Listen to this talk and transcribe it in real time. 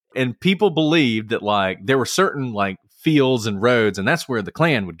And people believed that like there were certain like fields and roads, and that's where the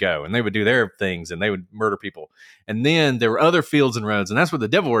Klan would go, and they would do their things, and they would murder people. And then there were other fields and roads, and that's where the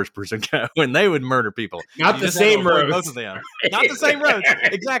devil worshippers would go, and they would murder people. Not the same roads. Both of them. Not the same roads.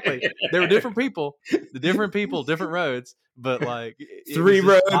 Exactly. There were different people, different roads, but like three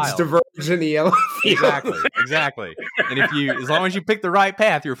roads diverge in the yellow field. Exactly. And as long as you pick the right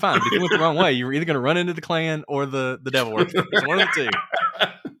path, you're fine. But if you went the wrong way, you're either going to run into the Klan or the devil worshippers. It's one of the two.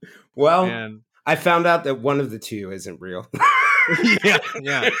 Well, I found out that one of the two isn't real.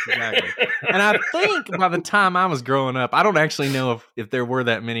 yeah, exactly. And I think by the time I was growing up, I don't actually know if there were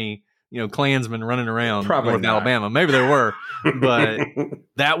that many, Klansmen running around North Alabama. Maybe there were, but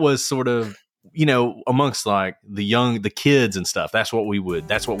that was sort of, amongst like the kids and stuff. That's what we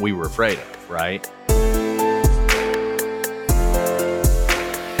were afraid of, right?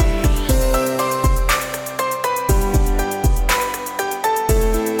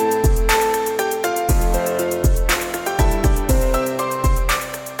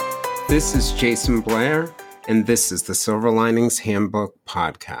 This is Jason Blair, and this is the Silver Linings Handbook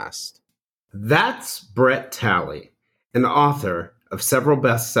podcast. That's Brett Talley, an author of several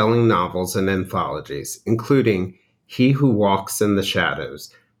best-selling novels and anthologies, including He Who Walks in the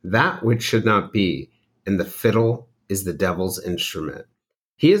Shadows, That Which Should Not Be, and The Fiddle is the Devil's Instrument.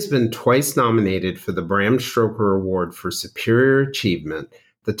 He has been twice nominated for the Bram Stoker Award for Superior Achievement,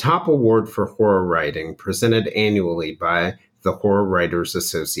 the top award for horror writing presented annually by the Horror Writers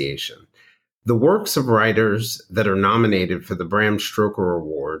Association. The works of writers that are nominated for the Bram Stoker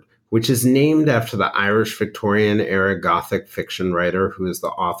Award, which is named after the Irish Victorian-era Gothic fiction writer who is the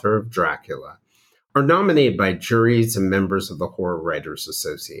author of Dracula, are nominated by juries and members of the Horror Writers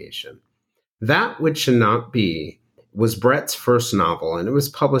Association. That Which Should Not Be was Brett's first novel, and it was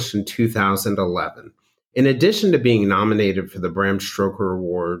published in 2011. In addition to being nominated for the Bram Stoker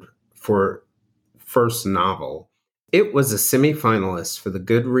Award for first novel, it was a semi-finalist for the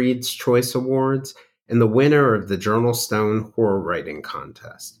Goodreads Choice Awards and the winner of the Journal Stone Horror Writing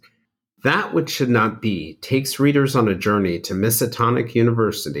Contest. That Which Should Not Be takes readers on a journey to Miskatonic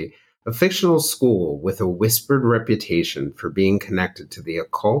University, a fictional school with a whispered reputation for being connected to the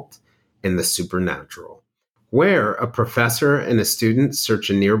occult and the supernatural, where a professor and a student search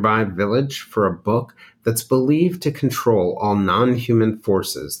a nearby village for a book that's believed to control all non-human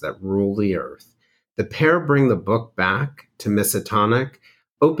forces that rule the earth. The pair bring the book back to Miskatonic,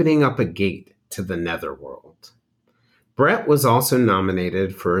 opening up a gate to the netherworld. Brett was also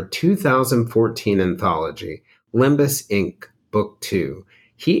nominated for a 2014 anthology, Limbus Inc., Book 2.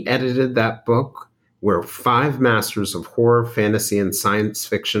 He edited that book, where 5 masters of horror, fantasy, and science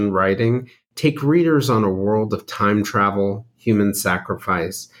fiction writing take readers on a world of time travel, human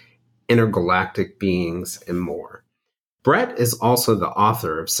sacrifice, intergalactic beings, and more. Brett is also the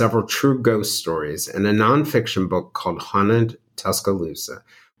author of several true ghost stories and a nonfiction book called Haunted Tuscaloosa,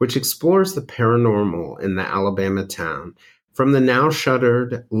 which explores the paranormal in the Alabama town, from the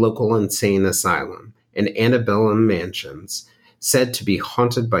now-shuttered local insane asylum and antebellum mansions said to be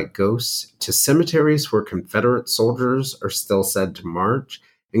haunted by ghosts to cemeteries where Confederate soldiers are still said to march,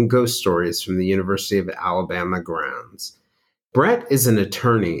 and ghost stories from the University of Alabama grounds. Brett is an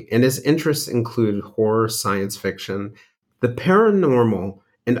attorney, and his interests include horror, science fiction, the paranormal,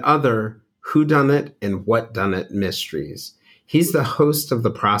 and other whodunit and whatdunit mysteries. He's the host of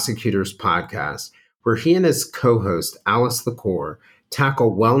the Prosecutors Podcast, where he and his co-host Alice LaCour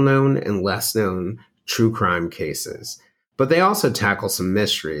tackle well-known and less-known true crime cases. But they also tackle some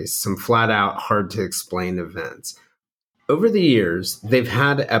mysteries, some flat-out hard-to-explain events. Over the years, they've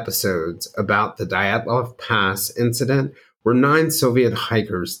had episodes about the Dyatlov Pass incident, where 9 Soviet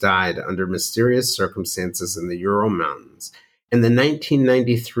hikers died under mysterious circumstances in the Ural Mountains, and the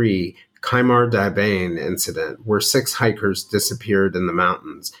 1993 Kymar-Dabain incident, where 6 hikers disappeared in the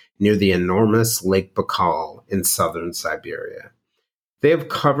mountains near the enormous Lake Baikal in southern Siberia. They have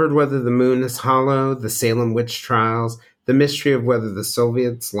covered whether the moon is hollow, the Salem witch trials, the mystery of whether the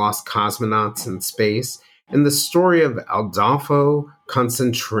Soviets lost cosmonauts in space, and the story of Adolfo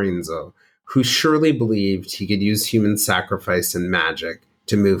Constantino, who surely believed he could use human sacrifice and magic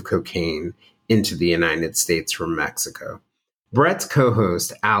to move cocaine into the United States from Mexico. Brett's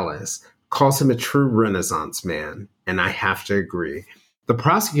co-host, Alice, calls him a true Renaissance man, and I have to agree. The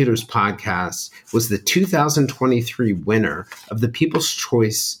Prosecutors Podcast was the 2023 winner of the People's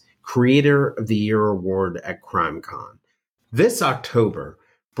Choice Creator of the Year Award at CrimeCon. This October,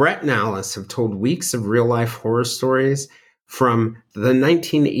 Brett and Alice have told weeks of real-life horror stories, from the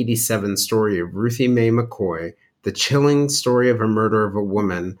 1987 story of Ruthie Mae McCoy, the chilling story of a murder of a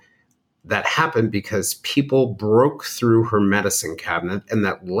woman that happened because people broke through her medicine cabinet, and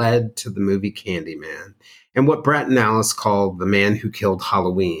that led to the movie Candyman and what Brett and Alice called The Man Who Killed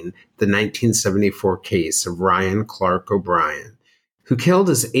Halloween, the 1974 case of Ryan Clark O'Brien, who killed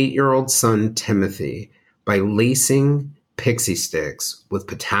his 8-year-old son Timothy by lacing pixie sticks with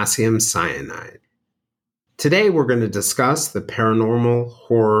potassium cyanide. Today we're going to discuss the paranormal,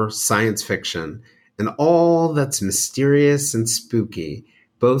 horror, science fiction, and all that's mysterious and spooky,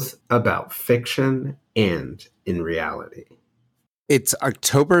 both about fiction and in reality. It's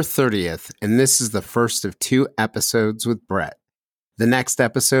October 30th, and this is the first of 2 episodes with Brett. The next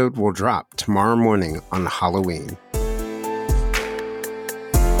episode will drop tomorrow morning on Halloween.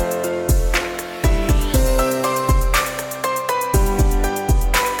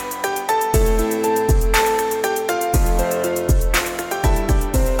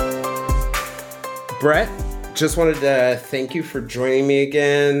 Brett, just wanted to thank you for joining me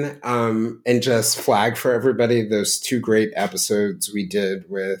again, and just flag for everybody those 2 great episodes we did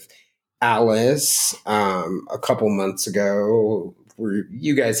with Alice a couple months ago, where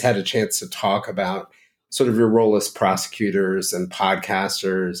you guys had a chance to talk about sort of your role as prosecutors and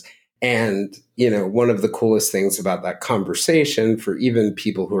podcasters. And, you know, one of the coolest things about that conversation for even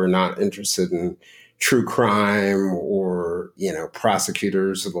people who are not interested in true crime or, you know,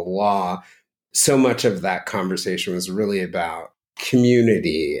 prosecutors or the law, so much of that conversation was really about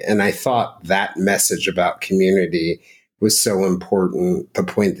community. And I thought that message about community was so important. The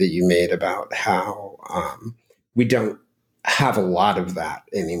point that you made about how we don't have a lot of that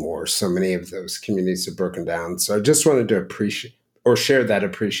anymore. So many of those communities have broken down. So I just wanted to appreciate or share that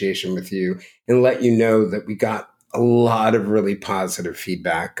appreciation with you and let you know that we got a lot of really positive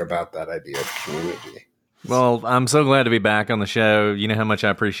feedback about that idea of community. Well, I'm so glad to be back on the show. You know how much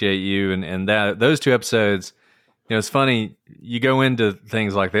I appreciate you, and that those 2 episodes. You know, it's funny. You go into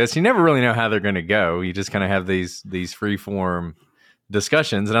things like this, you never really know how they're going to go. You just kind of have these free form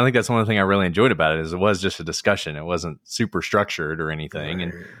discussions, and I think that's one of the things I really enjoyed about it. Is it was just a discussion. It wasn't super structured or anything.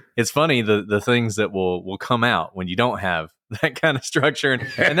 Right. And it's funny the things that will come out when you don't have that kind of structure,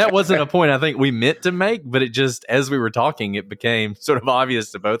 and that wasn't a point I think we meant to make, but it just, as we were talking, it became sort of obvious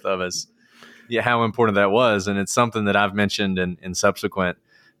to both of us. Yeah, how important that was. And it's something that I've mentioned in subsequent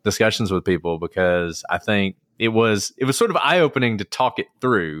discussions with people, because I think it was sort of eye-opening to talk it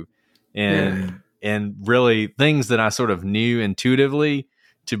through and really things that I sort of knew intuitively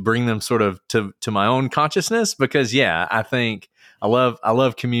to bring them sort of to my own consciousness, because I think I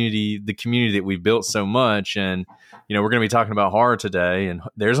love community, the community that we've built so much. And, you know, we're going to be talking about horror today, and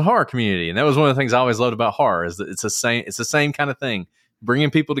there's a horror community. And that was one of the things I always loved about horror, is that it's the same kind of thing,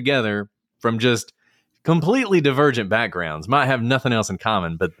 bringing people together from just completely divergent backgrounds, might have nothing else in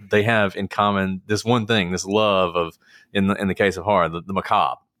common, but they have in common this one thing, this love of, in the case of horror, the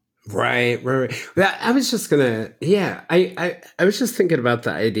macabre. Right. I was just gonna, I was just thinking about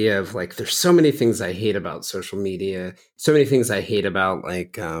the idea of, like, there's so many things I hate about social media, so many things I hate about,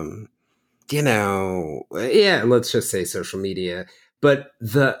 like, let's just say social media. But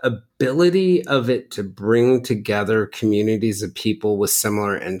the ability of it to bring together communities of people with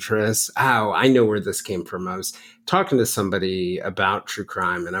similar interests. Oh, I know where this came from. I was talking to somebody about true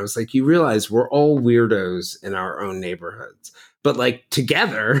crime, and I was like, you realize we're all weirdos in our own neighborhoods, but, like,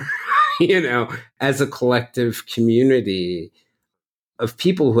 together, you know, as a collective community of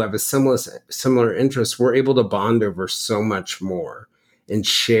people who have a similar interest, we're able to bond over so much more and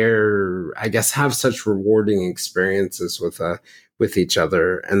share, I guess, have such rewarding experiences with each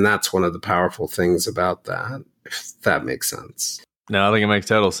other. And that's one of the powerful things about that, if that makes sense. No, I think it makes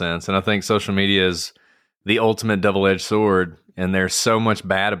total sense. And I think social media is the ultimate double-edged sword, and there's so much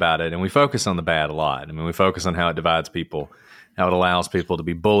bad about it. And we focus on the bad a lot. I mean, we focus on how it divides people, how it allows people to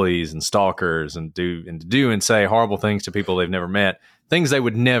be bullies and stalkers and do and say horrible things to people they've never met, things they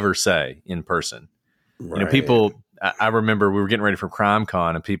would never say in person. Right. You know, people, I remember we were getting ready for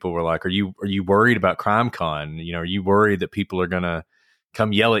CrimeCon, and people were like, are you worried about CrimeCon? You know, are you worried that people are going to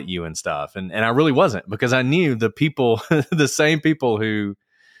come yell at you and stuff? And I really wasn't, because I knew the people, the same people who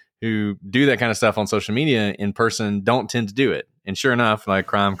do that kind of stuff on social media in person don't tend to do it. And sure enough, like,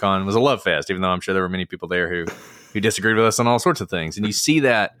 CrimeCon was a love fest, even though I'm sure there were many people there who disagreed with us on all sorts of things. And you see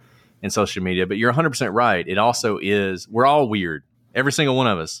that in social media, but you're 100% right. It also is, we're all weird. Every single one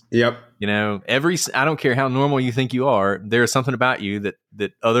of us. Yep. You know, I don't care how normal you think you are, there's something about you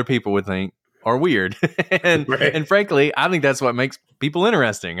that other people would think are weird. And frankly, I think that's what makes people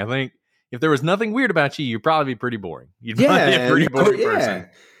interesting. I think if there was nothing weird about you, you'd probably be pretty boring. You'd probably be a pretty boring person.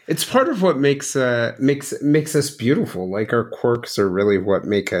 It's part of what makes us beautiful. Like, our quirks are really what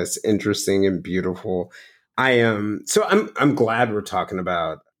make us interesting and beautiful. I'm glad we're talking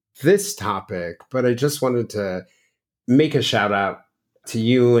about this topic, but I just wanted to make a shout out to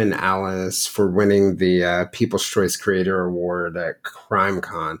you and Alice for winning the People's Choice Creator Award at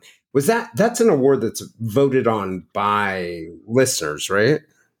CrimeCon. That's an award that's voted on by listeners, right?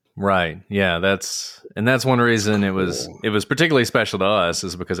 Right. Yeah, that's one reason it was particularly special to us,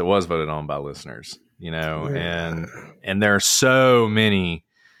 is because it was voted on by listeners, and there are so many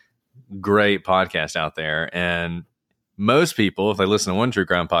great podcasts out there, and most people, if they listen to one true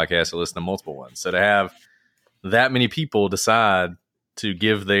crime podcast, they listen to multiple ones. So to have that many people decide to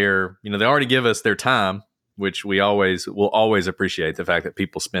give their, they already give us their time, which will always appreciate the fact that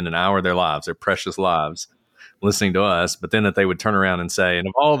people spend an hour of their lives, their precious lives, listening to us, but then that they would turn around and say, and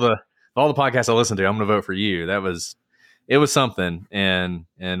of all the podcasts I listen to, I'm going to vote for you. It was something. And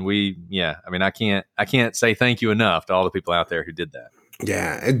I can't say thank you enough to all the people out there who did that.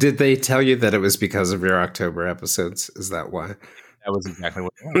 Yeah. Did they tell you that it was because of your October episodes? Is that why? That was exactly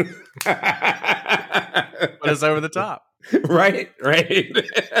what it was. But it's over the top. Right.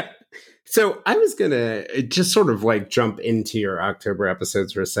 So I was going to just sort of like jump into your October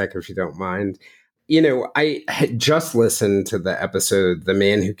episodes for a sec, if you don't mind. I had just listened to the episode, The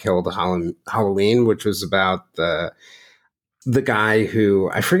Man Who Killed Halloween, which was about the guy who,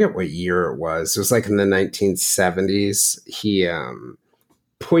 I forget what year it was. It was like in the 1970s. He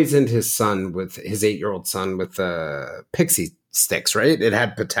poisoned his 8-year-old son with pixie sticks, right? It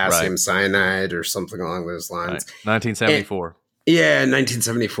had potassium cyanide or something along those lines. Right. 1974. Yeah,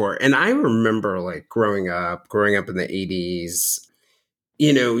 1974. And I remember like growing up in the 80s,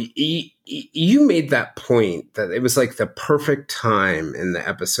 you made that point that it was like the perfect time in the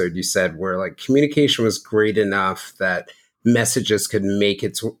episode, you said, where like communication was great enough that messages could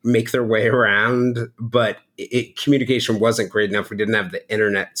make their way around, but communication wasn't great enough. We didn't have the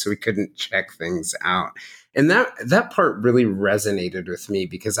internet, so we couldn't check things out. And that part really resonated with me,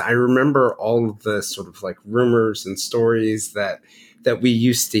 because I remember all of the sort of like rumors and stories that we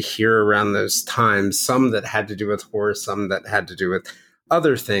used to hear around those times, some that had to do with horror, some that had to do with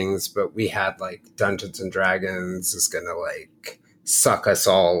other things, but we had like Dungeons and Dragons is going to like suck us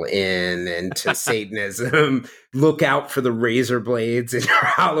all into Satanism. Look out for the razor blades in your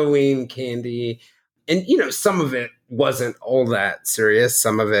Halloween candy. And, some of it wasn't all that serious.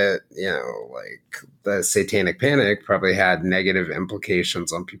 Some of it, like the Satanic Panic probably had negative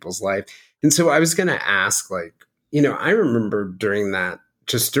implications on people's life. And so I was going to ask, like, I remember during that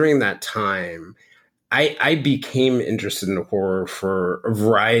time, I became interested in horror for a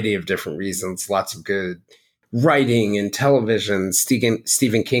variety of different reasons. Lots of good writing and television.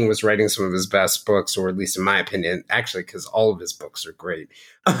 Stephen King was writing some of his best books, or at least in my opinion, actually, because all of his books are great.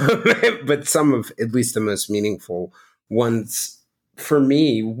 But some of at least the most meaningful ones for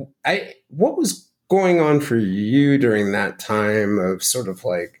me. What was going on for you during that time of sort of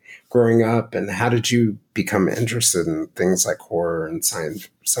like growing up, and how did you become interested in things like horror and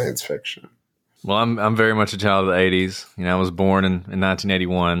science fiction? Well, I'm very much a child of the 80s. I was born in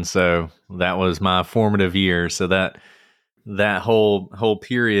 1981, so that was my formative years. So that whole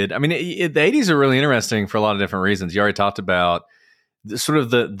period. I mean, the 80s are really interesting for a lot of different reasons. You already talked about sort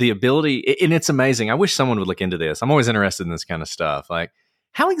of the ability, and it's amazing. I wish someone would look into this. I'm always interested in this kind of stuff. Like,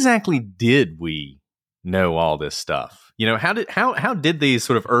 how exactly did we know all this stuff? How did these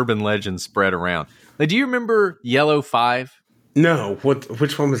sort of urban legends spread around? Like, do you remember Yellow 5? No.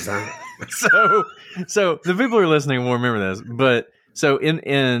 Which one was that? So the people who are listening will remember this, but so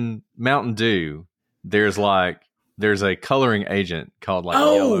in Mountain Dew, there's a coloring agent called like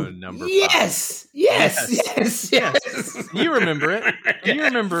yellow number 5. Yes. You remember it. You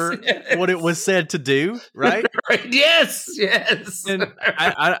remember what it was said to do, right? Yes. And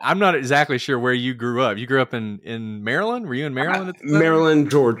I'm not exactly sure where you grew up. You grew up in Maryland? Were you in Maryland at the time? Maryland,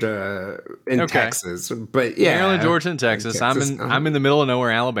 Georgia, and Texas. But yeah. Maryland, Georgia, and Texas. I'm in the middle of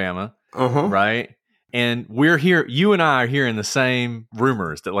nowhere, Alabama. Right? And we're here, you and I are hearing the same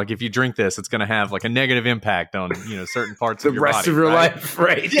rumors that like if you drink this, it's going to have like a negative impact on, certain parts of your body. The rest of your life,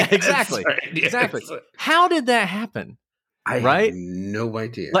 right? Yeah, exactly. Right, yes. Exactly. How did that happen? I have no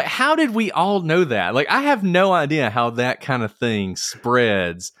idea. Like, how did we all know that? Like, I have no idea how that kind of thing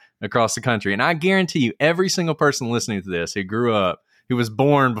spreads across the country. And I guarantee you, every single person listening to this who grew up, who was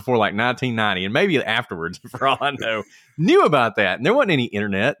born before like 1990, and maybe afterwards, for all I know, knew about that. And there wasn't any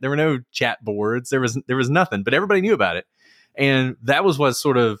internet. There were no chat boards. There was nothing, but everybody knew about it. And that was what's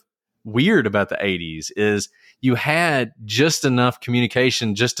sort of weird about the 80s is you had just enough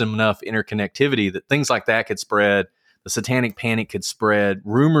communication, just enough interconnectivity that things like that could spread. The Satanic Panic could spread.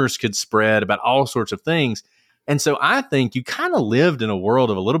 Rumors could spread about all sorts of things. And so I think you kind of lived in a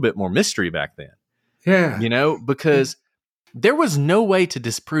world of a little bit more mystery back then. Yeah. Because there was no way to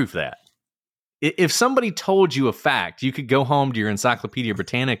disprove that. If somebody told you a fact, you could go home to your Encyclopedia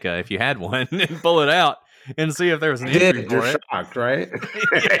Britannica, if you had one, and pull it out and see if there was an entry for it. Shocked, right?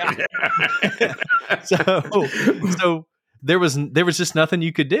 So there was just nothing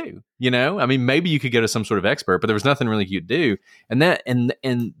you could do. I mean, maybe you could go to some sort of expert, but there was nothing really you could do. And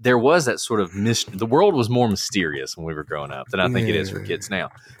there was that sort of the world was more mysterious when we were growing up than I think it is for kids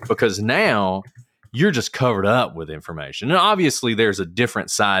now, because now you're just covered up with information. And obviously there's a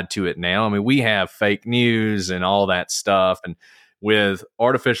different side to it now. I mean, we have fake news and all that stuff. And with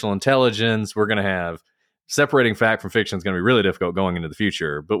artificial intelligence, we're going to have separating fact from fiction is going to be really difficult going into the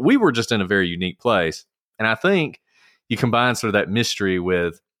future. But we were just in a very unique place. And I think you combine sort of that mystery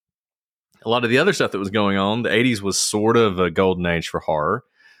with a lot of the other stuff that was going on. The 80s was sort of a golden age for horror.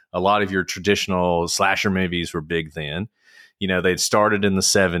 A lot of your traditional slasher movies were big then. They'd started in the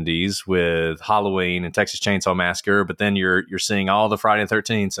 70s with Halloween and Texas Chainsaw Massacre, but then you're seeing all the Friday the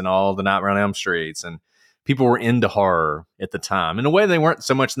 13th and all the Nightmare on Elm Streets, and people were into horror at the time. In a way, they weren't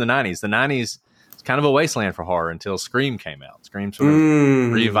so much in the 90s. The 90s was kind of a wasteland for horror until Scream came out. Scream sort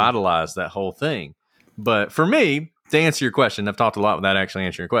of revitalized that whole thing. But for me, to answer your question, I've talked a lot without actually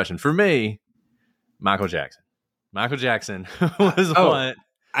answering your question. For me, Michael Jackson. Michael Jackson was what...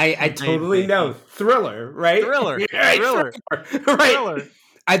 I totally know. Thriller, right? Thriller. Right. Thriller.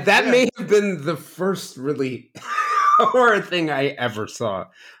 Right. That may have been the first really horror thing I ever saw.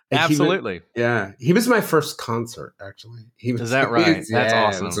 Absolutely. He was my first concert, actually. Is that right? That's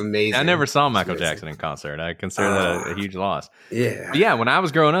awesome. It was amazing. I never saw Michael Jackson in concert. I consider that a huge loss. Yeah. But yeah, when I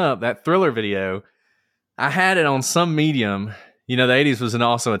was growing up, that Thriller video, I had it on some medium. The 80s was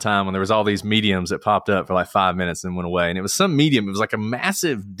also a time when there was all these mediums that popped up for like 5 minutes and went away. And it was some medium. It was like a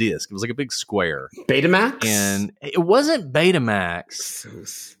massive disc. It was like a big square. Betamax? And it wasn't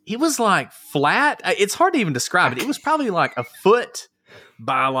Betamax. It was like flat. It's hard to even describe it. It was probably like a foot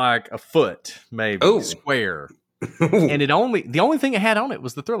by like a foot, maybe, square. And the only thing it had on it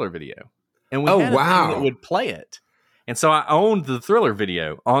was the Thriller video. And we had a thing that would play it. And so I owned the Thriller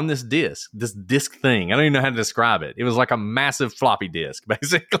video on this disc thing. I don't even know how to describe it. It was like a massive floppy disk,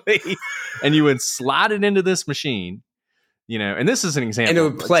 basically. And you would slide it into this machine, and this is an example. And it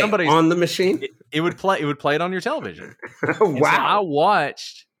would play on the machine? It would play it on your television. Wow. So I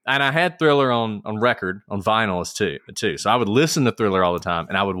watched, and I had Thriller on record, on vinyl too. So I would listen to Thriller all the time,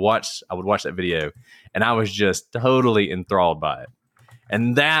 and I would watch that video, and I was just totally enthralled by it.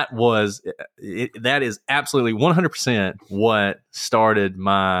 And that is absolutely 100% what started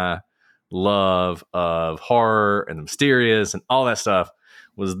my love of horror and the mysterious and all that stuff,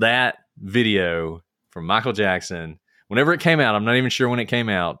 was that video from Michael Jackson. Whenever it came out, I'm not even sure when it came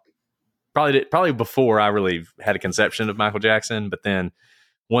out. Probably before I really had a conception of Michael Jackson. But then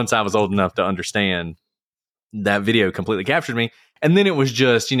once I was old enough to understand, that video completely captured me. And then it was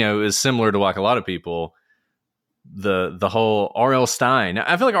just, it was similar to like a lot of people, the whole R.L. Stine.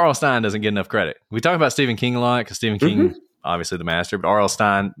 I feel like R.L. Stine doesn't get enough credit. We talk about Stephen King a lot because Stephen King, obviously the master, but R.L.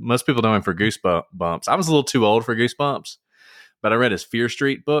 Stine, most people know him for Goosebumps. I was a little too old for Goosebumps, but I read his Fear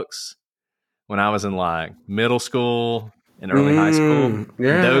Street books when I was in like middle school and early high school.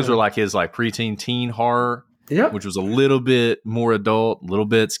 Yeah. Those were like his like preteen teen horror, which was a little bit more adult, a little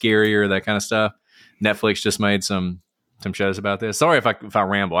bit scarier, that kind of stuff. Netflix just made some shows about this. Sorry if I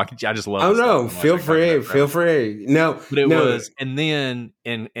ramble. I just love. Oh no, feel free. No, but it was. And then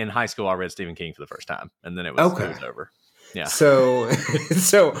in high school, I read Stephen King for the first time, and then it was over. Yeah. So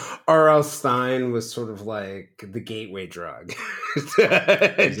R.L. Stine was sort of like the gateway drug.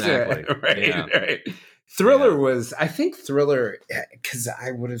 Exactly. Right. Thriller was, I think Thriller, because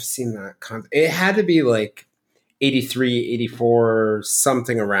I would have seen that. It had to be like 83, 84,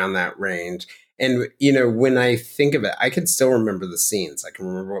 something around that range. And, when I think of it, I can still remember the scenes. I can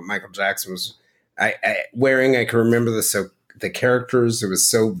remember what Michael Jackson was wearing. I can remember the characters. It was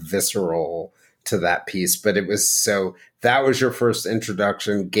so visceral to that piece. But it was that was your first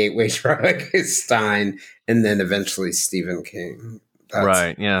introduction, gateway drug, Stein, and then eventually Stephen King.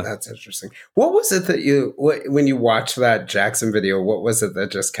 Right, yeah. That's interesting. What was it that when you watched that Jackson video, what was it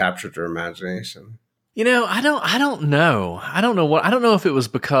that just captured your imagination? I don't know. I don't know if it was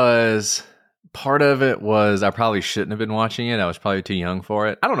because part of it was I probably shouldn't have been watching it. I was probably too young for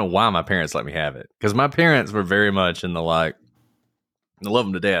it. I don't know why my parents let me have it, because my parents were very much in the I love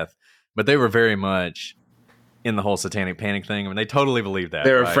them to death, but they were very much in the whole satanic panic thing. I mean, they totally believed that.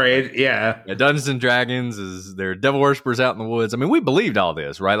 They're afraid, yeah. Dungeons and Dragons they're devil worshippers out in the woods. I mean, we believed all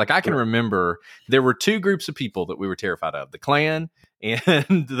this, right? Like I can remember there were two groups of people that we were terrified of: the Klan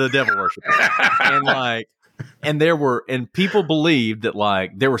and the devil worshippers. And people believed that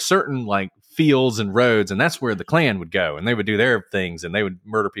there were certain fields and roads, and that's where the Klan would go, and they would do their things, and they would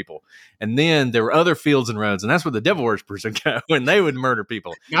murder people. And then there were other fields and roads, and that's where the devil worshippers would go, and they would murder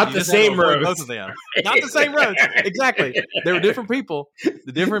people. Not the same roads. Both of them. Not the same roads. Exactly. There were different people,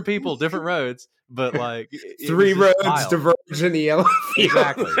 different roads, but like three roads diverge in the yellow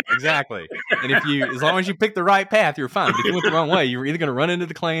field. Exactly. And as long as you pick the right path, you're fine. But if you went the wrong way, you were either going to run into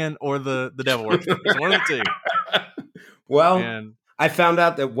the Klan or the devil worshippers. It's one of the two. Well, I found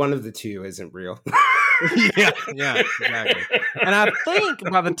out that one of the two isn't real. yeah, exactly. And I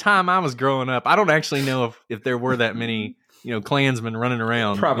think by the time I was growing up, I don't actually know if there were that many, Klansmen running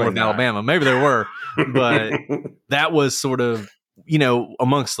around North Alabama. Maybe there were, but that was sort of,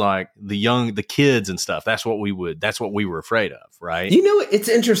 amongst like the kids and stuff. That's what we were afraid of, right? It's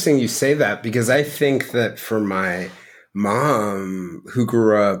interesting you say that, because I think that for my mom, who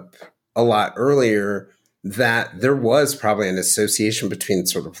grew up a lot earlier, that there was probably an association between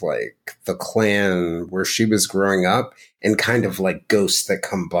sort of like the Klan where she was growing up and kind of like ghosts that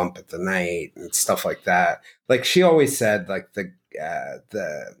come bump at the night and stuff like that. Like she always said, like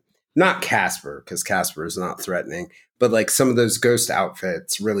the not Casper, because Casper is not threatening, but like some of those ghost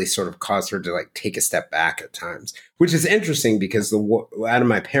outfits really sort of caused her to like take a step back at times, which is interesting because out of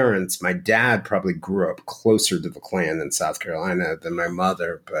my parents, my dad probably grew up closer to the Klan in South Carolina than my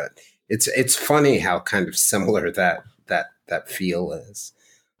mother, but it's funny how kind of similar that feel is.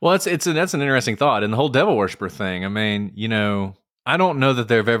 Well, that's an interesting thought. And the whole devil worshiper thing, I mean, I don't know that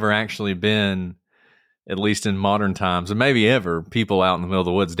there have ever actually been, at least in modern times, and maybe ever, people out in the middle of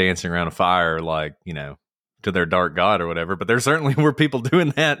the woods dancing around a fire, like, to their dark god or whatever. But there certainly were people doing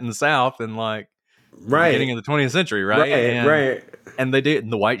that in the South and like beginning of the 20th century, right? Right. And they did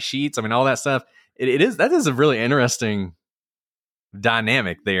the white sheets. I mean, all that stuff. That is a really interesting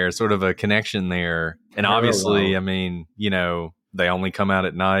dynamic there, sort of a connection there. And obviously, I mean, they only come out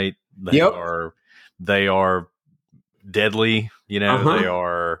at night. They are deadly, they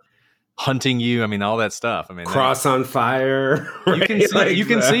are hunting you. I mean, all that stuff. I mean, cross on fire. Right? You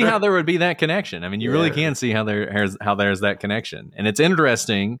can see how there would be that connection. I mean, you really can see how there's that connection. And it's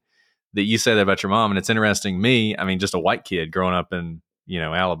interesting that you say that about your mom, and it's interesting just a white kid growing up in,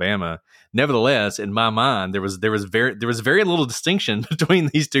 Alabama. Nevertheless, in my mind, there was very little distinction between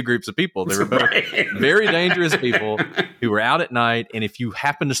these two groups of people. They were both very dangerous people who were out at night, and if you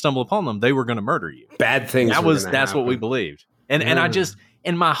happened to stumble upon them, they were going to murder you. Bad things. That's what we believed. And I just,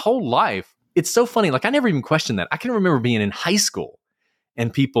 in my whole life, it's so funny. Like I never even questioned that. I can remember being in high school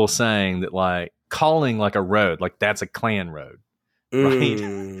and people saying that, like, calling like a road, like that's a Klan road, right?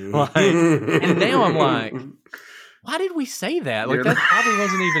 And now I'm like, why did we say that? Like that probably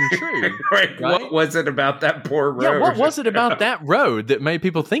wasn't even true. Right? What was it about that poor road? Yeah, what was it about that road that made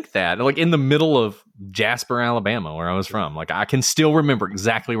people think that? Like in the middle of Jasper, Alabama, where I was from. Like I can still remember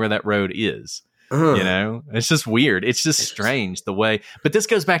exactly where that road is. It's just weird. It's just strange the way. But this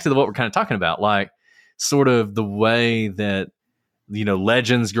goes back to what we're kind of talking about, like sort of the way that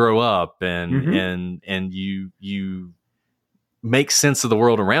legends grow up and you make sense of the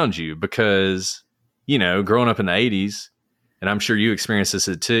world around you because. Growing up in the 80s, and I'm sure you experienced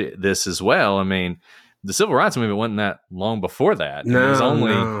this as well. I mean, the civil rights movement wasn't that long before that. No, it was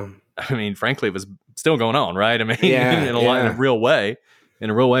only, I mean, frankly, it was still going on, right? I mean, in a real way, it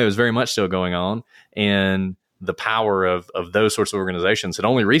was very much still going on. And the power of those sorts of organizations had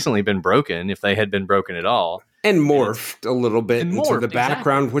only recently been broken, if they had been broken at all. And morphed a little bit into the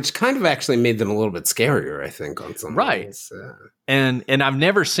background, which kind of actually made them a little bit scarier, I think, on some levels. And I've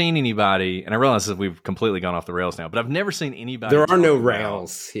never seen anybody, and I realize that we've completely gone off the rails now, but I've never seen anybody. There are no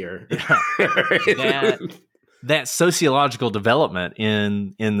rails here. That sociological development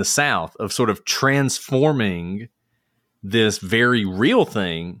in the South of sort of transforming this very real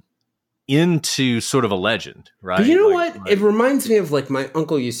thing into sort of a legend, right? But you know what? It reminds me of like my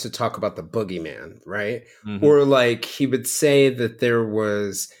uncle used to talk about the boogeyman, right? Mm-hmm. Or like he would say that there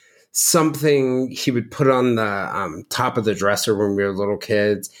was something he would put on the top of the dresser when we were little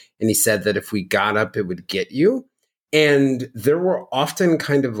kids. And he said that if we got up, it would get you. And there were often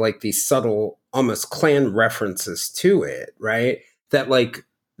kind of like these subtle, almost Klan references to it, right? That like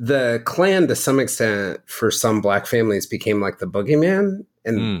the Klan, to some extent, for some Black families became like the boogeyman.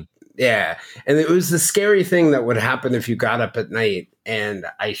 And yeah. And it was the scary thing that would happen if you got up at night. And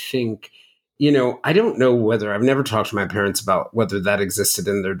I think, I don't know whether, I've never talked to my parents about whether that existed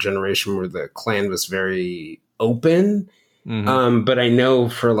in their generation where the Klan was very open. Mm-hmm. But I know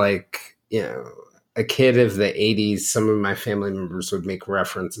for like, a kid of the 80s, some of my family members would make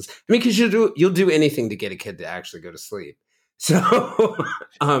references. I mean, because you'll do anything to get a kid to actually go to sleep. So,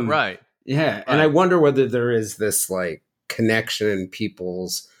 right. Yeah. Right. And I wonder whether there is this like connection in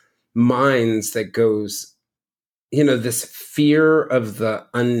people's minds that goes, this fear of the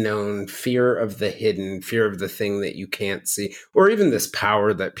unknown, fear of the hidden, fear of the thing that you can't see, or even this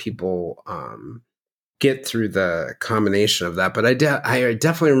power that people get through the combination of that. But I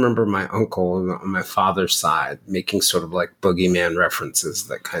definitely remember my uncle on my father's side making sort of like boogeyman references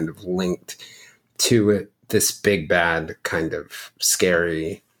that kind of linked to it, this big bad kind of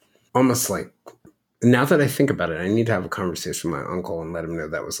scary, almost like, now that I think about it, I need to have a conversation with my uncle and let him know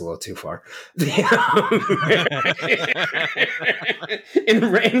that was a little too far.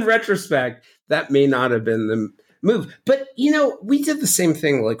 In retrospect, that may not have been the move. But, we did the same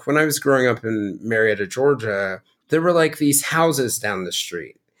thing. Like when I was growing up in Marietta, Georgia, there were like these houses down the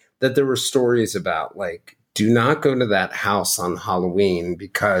street that there were stories about, like, do not go to that house on Halloween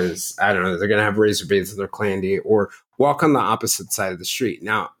because, I don't know, they're going to have razor blades or candy, or walk on the opposite side of the street.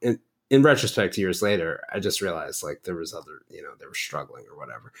 Now, in retrospect, years later, I just realized like there was other, they were struggling or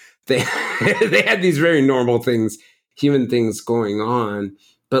whatever. They had these very normal things, human things going on,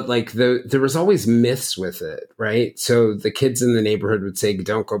 but like there was always myths with it, right? So the kids in the neighborhood would say,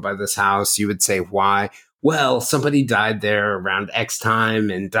 "Don't go by this house." You would say, "Why?" "Well, somebody died there around X time,"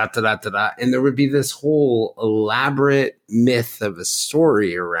 and da da da da da. And there would be this whole elaborate myth of a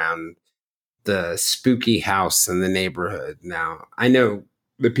story around the spooky house in the neighborhood. Now, I know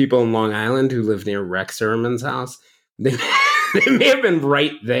the people in Long Island who live near Rex Ehrman's house, they may have been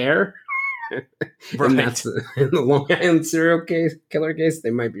right there. Right. And that's in the Long Island serial killer case,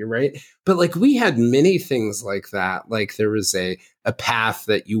 they might be right. But like we had many things like that. Like there was a path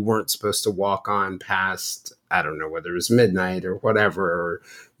that you weren't supposed to walk on past, I don't know whether it was midnight or whatever, or,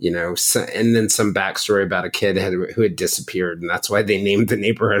 and then some backstory about a kid who had disappeared. And that's why they named the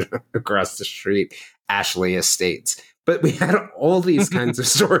neighborhood across the street Ashley Estates. But we had all these kinds of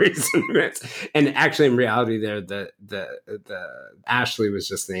stories, and actually, in reality, there the Ashley was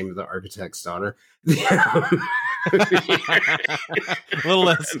just the name of the architect's daughter. A little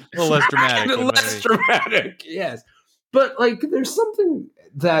less dramatic. Less dramatic, yes. But like, there's something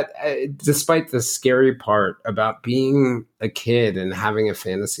that, despite the scary part about being a kid and having a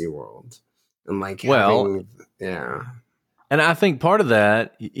fantasy world, and like, yeah. And I think part of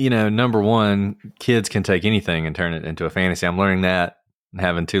that, number one, kids can take anything and turn it into a fantasy. I'm learning that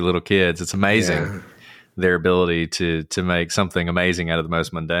having two little kids. It's amazing their ability to make something amazing out of the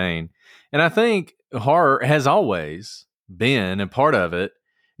most mundane. And I think horror has always been, and part of it,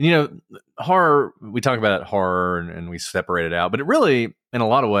 horror, we talk about horror and we separate it out, but it really, in a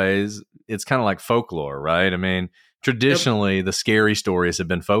lot of ways, it's kind of like folklore, right? I mean, traditionally, the scary stories have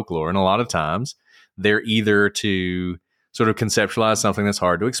been folklore, and a lot of times they're either to sort of conceptualize something that's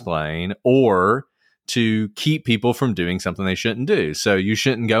hard to explain, or to keep people from doing something they shouldn't do. So you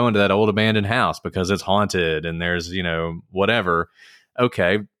shouldn't go into that old abandoned house because it's haunted and there's, whatever.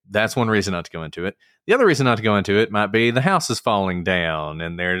 Okay, that's one reason not to go into it. The other reason not to go into it might be the house is falling down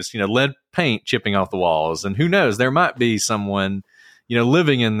and there's, lead paint chipping off the walls. And who knows, there might be someone,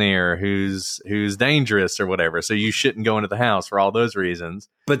 living in there who's dangerous or whatever. So you shouldn't go into the house for all those reasons.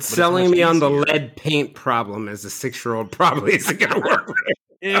 But selling me on the lead paint problem as a 6-year-old probably isn't going to work.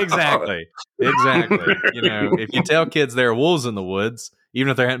 Exactly. If you tell kids there are wolves in the woods, even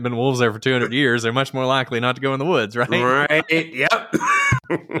if there hadn't been wolves there for 200 years, they're much more likely not to go in the woods, right? Right. Yep.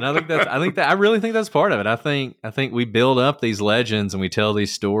 And I really think that's part of it. I think we build up these legends and we tell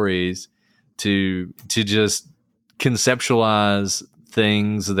these stories to just conceptualize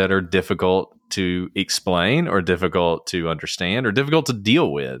things that are difficult to explain or difficult to understand or difficult to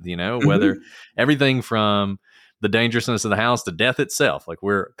deal with, whether everything from the dangerousness of the house to death itself. Like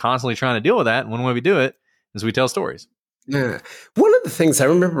we're constantly trying to deal with that. And one way we do it is we tell stories. Yeah. One of the things I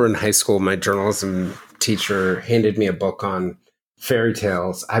remember in high school, my journalism teacher handed me a book on fairy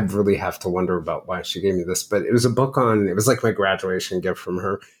tales. I really have to wonder about why she gave me this, but it was like my graduation gift from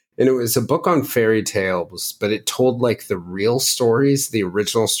her. And it was a book on fairy tales, but it told like the real stories, the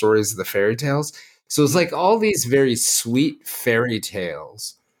original stories of the fairy tales. So it was like all these very sweet fairy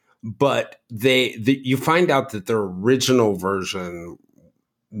tales, but you find out that the original version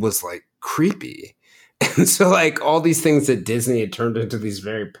was like creepy. And so like all these things that Disney had turned into these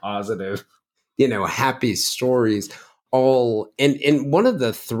very positive, happy stories, and one of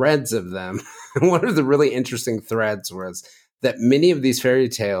the threads of them, one of the really interesting threads was that many of these fairy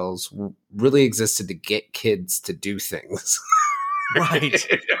tales really existed to get kids to do things. Right.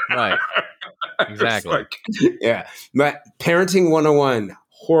 Exactly. Yeah. But Parenting 101,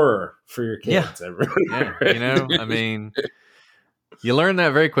 horror for your kids. Yeah. I mean, You learn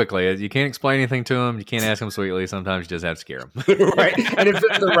that very quickly. You can't explain anything to them. You can't ask them sweetly. Sometimes you just have to scare them. Right. And if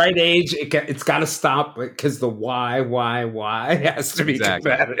they're the right age, it's got to stop because the why has to be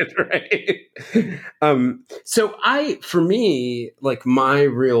combated, right? So for me, like my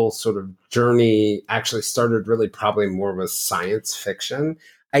real sort of journey actually started really probably more with science fiction.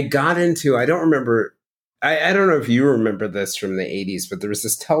 I got into, I don't remember, I don't know if you remember this from the 80s, but there was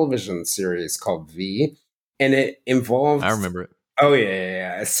this television series called V, and it involved... I remember it. Oh,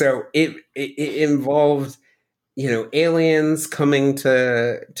 yeah. So it involved, aliens coming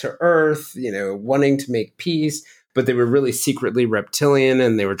to Earth, wanting to make peace, but they were really secretly reptilian,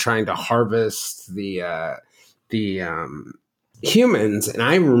 and they were trying to harvest the humans. And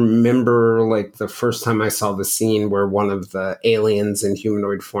I remember like the first time I saw the scene where one of the aliens in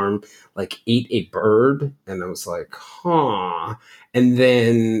humanoid form like ate a bird, and I was like, huh. And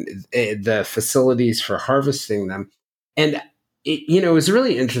then the facilities for harvesting them. And it was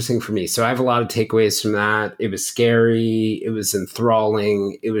really interesting for me. So I have a lot of takeaways from that. It was scary. It was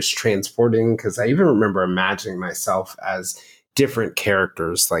enthralling. It was transporting, because I even remember imagining myself as different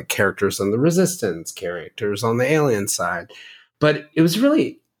characters, like characters on the Resistance, characters on the alien side. But it was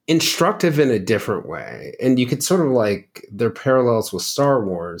really instructive in a different way. And you could sort of like, there are parallels with Star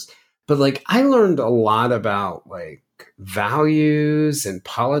Wars. But like, I learned a lot about like values and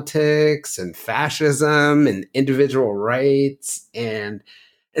politics and fascism and individual rights. And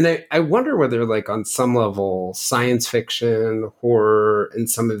I wonder whether like on some level, science fiction, horror, and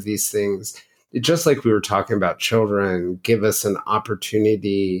some of these things, just like we were talking about children, give us an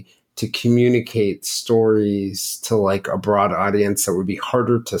opportunity to communicate stories to like a broad audience that would be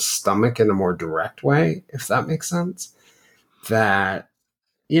harder to stomach in a more direct way, if that makes sense. That,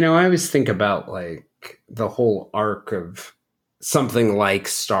 I always think about like the whole arc of something like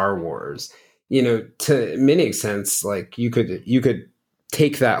Star Wars, to many extents, like you could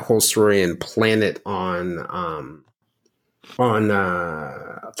take that whole story and plant it on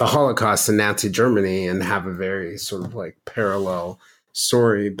the Holocaust in Nazi Germany and have a very sort of like parallel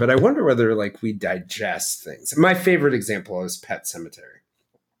story. But I wonder whether like we digest things. My favorite example is Pet Sematary,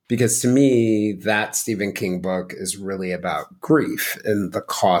 because to me, that Stephen King book is really about grief and the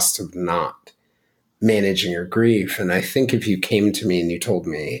cost of not managing your grief. And I think if you came to me and you told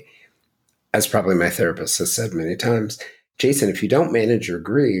me, as probably my therapist has said many times, Jason, if you don't manage your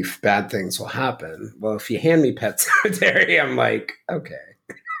grief, bad things will happen. Well, if you hand me Pet Sematary, I'm like, okay.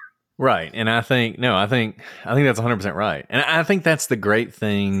 Right. And I think that's 100% right. And I think that's the great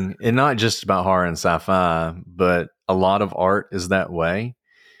thing, and not just about horror and sci-fi, but a lot of art is that way,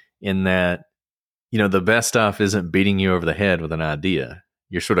 in that, the best stuff isn't beating you over the head with an idea.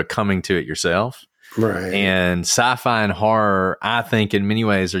 You're sort of coming to it yourself. Right. And sci-fi and horror, I think in many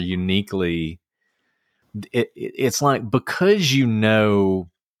ways are uniquely, it's like, because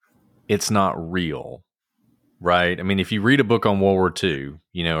it's not real, right? I mean, if you read a book on World War II,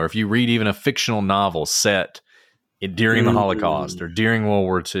 or if you read even a fictional novel set during the Holocaust or during World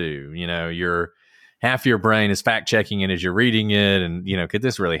War II, half your brain is fact checking it as you're reading it. And, could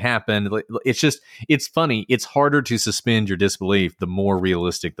this really happen? It's funny. It's harder to suspend your disbelief the more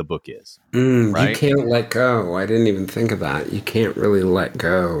realistic the book is. Right? You can't let go. I didn't even think of that. You can't really let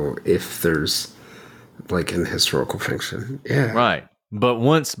go if there's like in historical fiction. Yeah. Right.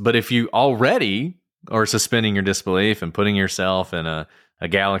 But if you already are suspending your disbelief and putting yourself in a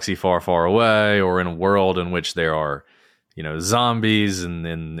galaxy far, far away, or in a world in which there are, zombies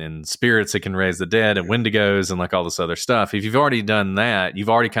and spirits that can raise the dead and wendigos and like all this other stuff. If you've already done that, you've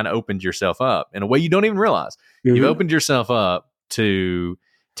already kind of opened yourself up in a way you don't even realize. Mm-hmm. You've opened yourself up to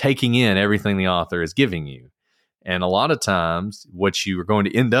taking in everything the author is giving you. And a lot of times what you are going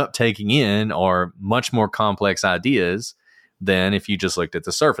to end up taking in are much more complex ideas than if you just looked at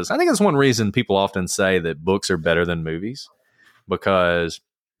the surface. I think that's one reason people often say that books are better than movies, because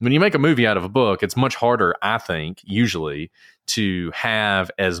when you make a movie out of a book, it's much harder, I think, usually, to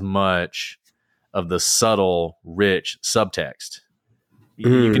have as much of the subtle, rich subtext.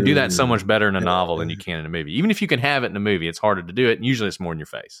 You can do that so much better in a novel than you can in a movie. Even if you can have it in a movie, it's harder to do it, and usually it's more in your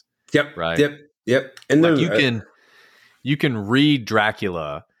face. Yep. Right? Yep. And like you can read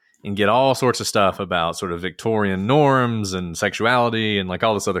Dracula and get all sorts of stuff about sort of Victorian norms and sexuality and like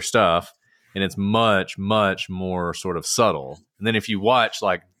all this other stuff, and it's much, much more sort of subtle. And then if you watch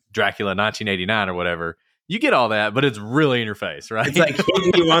like Dracula 1989 or whatever, you get all that, but it's really in your face, right? It's like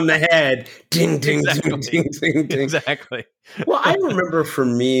hitting you on the head. Ding, ding, exactly. ding, ding, ding, ding. Exactly. Well, I remember for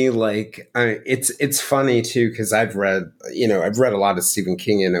me, like, it's funny too, because I've read a lot of Stephen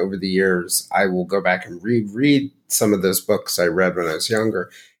King, and over the years, I will go back and reread some of those books I read when I was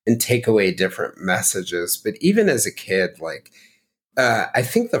younger and take away different messages. But even as a kid, like, I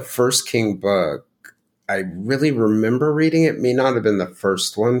think the first King book, I really remember reading it. May not have been the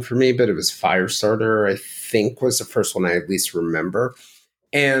first one for me, but it was Firestarter, I think was the first one I at least remember.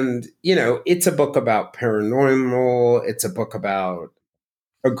 And, it's a book about paranormal. It's a book about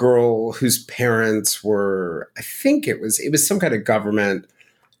a girl whose parents were, I think it was some kind of government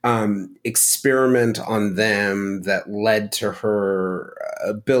experiment on them that led to her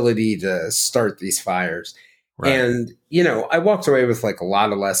ability to start these fires. Right. And, I walked away with like a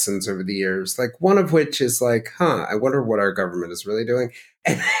lot of lessons over the years, like one of which is like, I wonder what our government is really doing.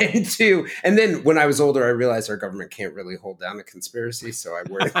 And two, and then when I was older, I realized our government can't really hold down a conspiracy. So I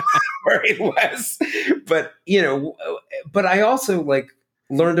worry less. But, but I also like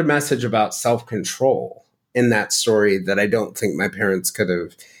learned a message about self-control in that story that I don't think my parents could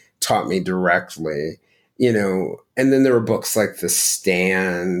have taught me directly, and then there were books like The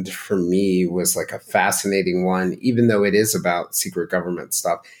Stand for me was like a fascinating one, even though it is about secret government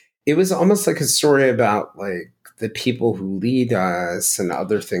stuff. It was almost like a story about like the people who lead us and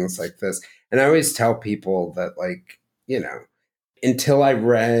other things like this. And I always tell people that like, until I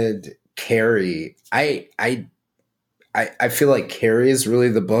read Carrie, I feel like Carrie is really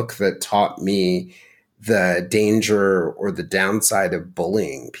the book that taught me the danger or the downside of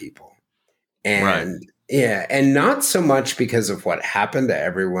bullying people. And right. Yeah, and not so much because of what happened to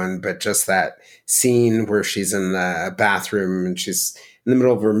everyone, but just that scene where she's in the bathroom and she's in the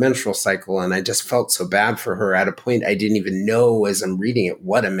middle of her menstrual cycle. And I just felt so bad for her at a point I didn't even know as I'm reading it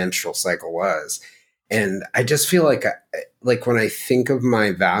what a menstrual cycle was. And I just feel like when I think of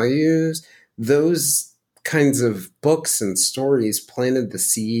my values, those kinds of books and stories planted the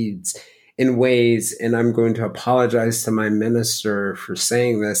seeds in ways, and I'm going to apologize to my minister for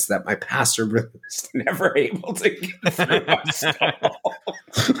saying this, that my pastor was never able to get through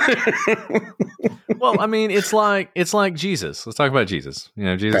Well, I mean, it's like Jesus. Let's talk about Jesus.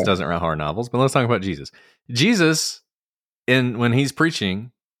 Jesus doesn't write horror novels, but let's talk about Jesus. Jesus, when he's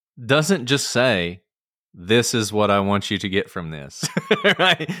preaching, doesn't just say, "This is what I want you to get from this."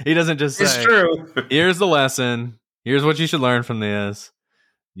 Right? He doesn't just say, "It's true. Here's the lesson. Here's what you should learn from this.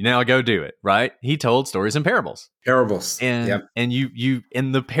 Now go do it," right? He told stories and parables. And you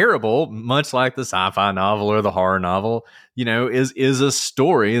in the parable, much like the sci-fi novel or the horror novel, is a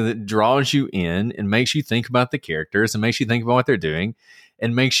story that draws you in and makes you think about the characters and makes you think about what they're doing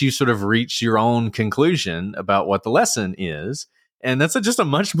and makes you sort of reach your own conclusion about what the lesson is. And that's just a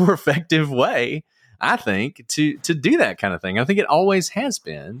much more effective way, I think, to do that kind of thing. I think it always has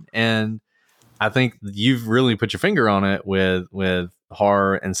been. And I think you've really put your finger on it with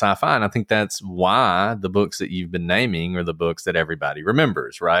horror and sci-fi. And I think that's why the books that you've been naming are the books that everybody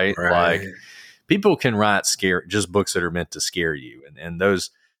remembers, right? Like people can write just books that are meant to scare you. And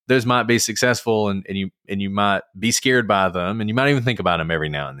those might be successful and you might be scared by them and you might even think about them every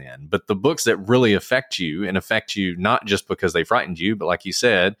now and then. But the books that really affect you not just because they frightened you, but like you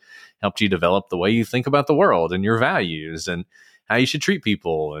said, helped you develop the way you think about the world and your values and how you should treat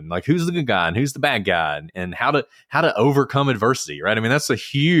people and like who's the good guy and who's the bad guy and how to overcome adversity, right? I mean, that's a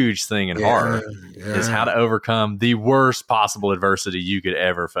huge thing in horror is how to overcome the worst possible adversity you could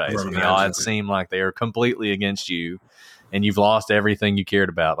ever face. When the odds seem like they are completely against you and you've lost everything you cared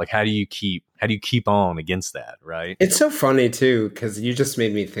about. Like, how do you keep on against that, right? It's so funny too, because you just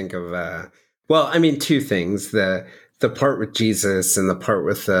made me think of, two things, the part with Jesus and the part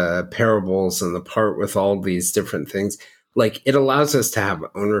with parables and the part with all these different things. Like, it allows us to have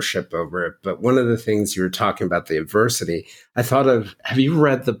ownership over it. But one of the things you were talking about, the adversity, I thought of, have you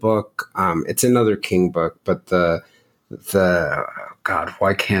read the book? It's another King book, but God,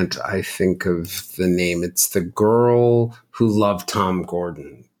 why can't I think of the name? It's The Girl Who Loved Tom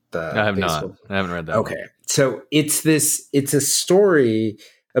Gordon. I have not. I haven't read that. Okay. One. So it's a story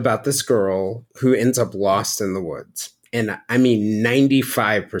about this girl who ends up lost in the woods. And I mean,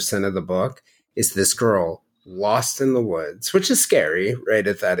 95% of the book is this girl lost in the woods, which is scary right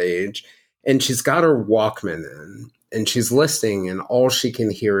at that age. And she's got her Walkman in and she's listening and all she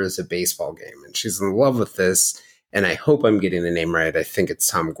can hear is a baseball game. And she's in love with this. And I hope I'm getting the name right. I think it's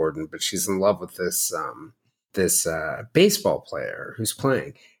Tom Gordon, but she's in love with this baseball player who's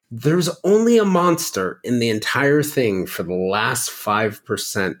playing. There's only a monster in the entire thing for the last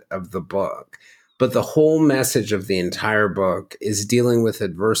 5% of the book. But the whole message of the entire book is dealing with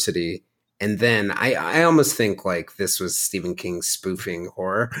adversity. And then I almost think like this was Stephen King spoofing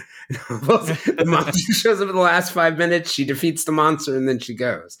horror. The monster shows up in the last 5 minutes. She defeats the monster and then she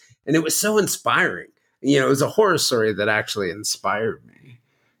goes. And it was so inspiring. It was a horror story that actually inspired me.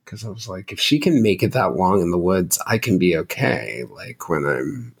 Because I was like, if she can make it that long in the woods, I can be okay. Like when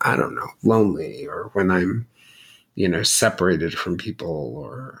I'm, I don't know, lonely or when I'm, separated from people,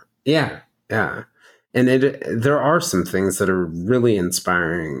 or yeah. And there are some things that are really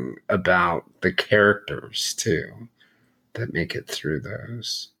inspiring about the characters too that make it through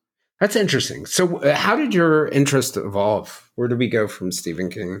those. That's interesting. So how did your interest evolve? Where did we go from Stephen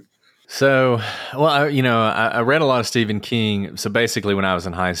King? So, well, I read a lot of Stephen King. So basically when I was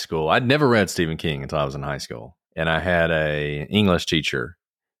in high school, I'd never read Stephen King until I was in high school. And I had a English teacher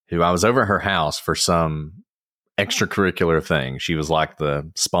who I was over at her house for some extracurricular thing. She was like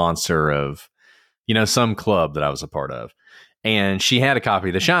the sponsor of, some club that I was a part of. And she had a copy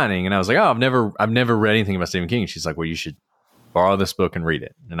of The Shining. And I was like, oh, I've never read anything about Stephen King. She's like, well, you should borrow this book and read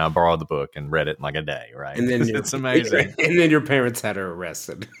it. And I borrowed the book and read it in like a day, right? And then it's amazing. And then your parents had her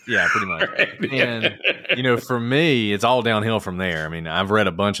arrested. Yeah, pretty much. Right. And, for me, it's all downhill from there. I mean, I've read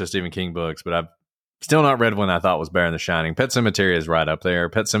a bunch of Stephen King books, but I've still not read one I thought was better than The Shining. Pet Sematary is right up there.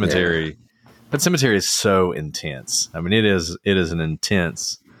 Pet Sematary is so intense. I mean, it is an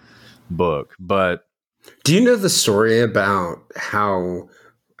intense book. But do you know the story about how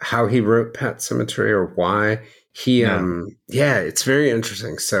he wrote Pet Sematary, or why he it's very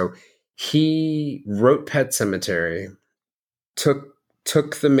interesting. So he wrote Pet Sematary,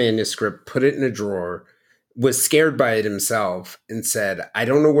 took the manuscript, put it in a drawer, was scared by it himself, and said, I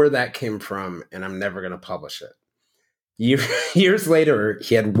don't know where that came from, and I'm never going to publish it. Years later,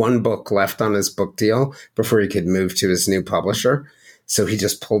 he had one book left on his book deal before he could move to his new publisher. So he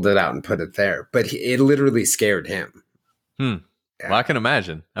just pulled it out and put it there. But it literally scared him. Yeah. Well, I can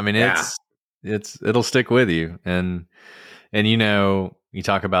imagine. I mean, it'll stick with you. And you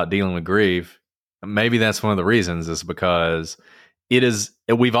talk about dealing with grief. Maybe that's one of the reasons, is because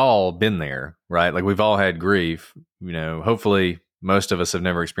we've all been there, right? Like, we've all had grief. Hopefully most of us have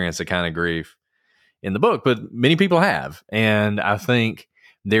never experienced the kind of grief in the book, but many people have. And I think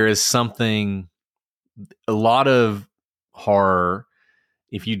there is a lot of horror.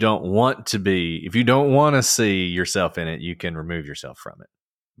 If you don't want to see yourself in it, you can remove yourself from it,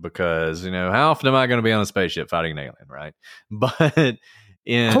 because, how often am I going to be on a spaceship fighting an alien, right? But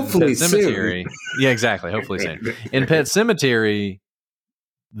in hopefully Pet Sematary, yeah, exactly. Hopefully soon. In Pet Sematary,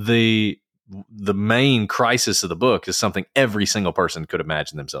 the main crisis of the book is something every single person could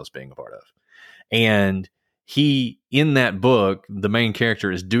imagine themselves being a part of. And in that book, the main character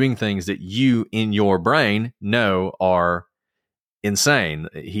is doing things that you in your brain know are insane.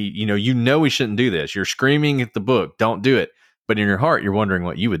 He shouldn't do this. You're screaming at the book, don't do it. But in your heart, you're wondering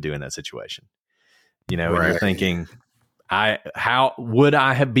what you would do in that situation. And you're thinking, how would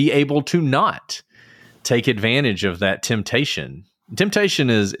I be able to not take advantage of that temptation? Temptation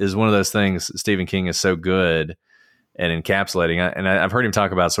is one of those things Stephen King is so good at encapsulating. And I've heard him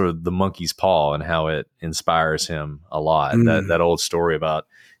talk about sort of the monkey's paw and how it inspires him a lot. That old story about,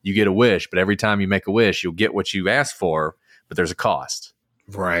 you get a wish, but every time you make a wish, you'll get what you asked for, but there's a cost.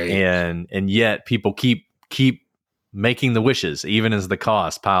 Right. And yet people keep making the wishes, even as the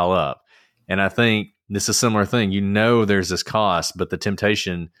costs pile up. And I think this is a similar thing. There's this cost, but the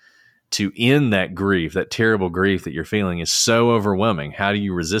temptation to end that grief, that terrible grief that you're feeling, is so overwhelming. How do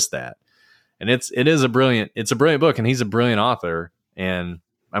you resist that? And it's a brilliant book, and he's a brilliant author. And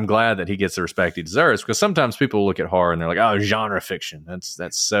I'm glad that he gets the respect he deserves, because sometimes people look at horror and they're like, oh, genre fiction. That's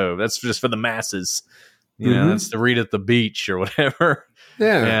just for the masses. That's to read at the beach or whatever.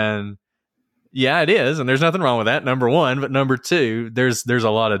 Yeah. And yeah, it is. And there's nothing wrong with that, number one. But number two, there's a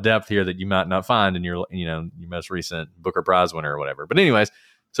lot of depth here that you might not find in your most recent Booker Prize winner or whatever. But anyways,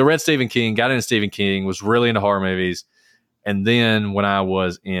 so read Stephen King, got into Stephen King, was really into horror movies. And then when I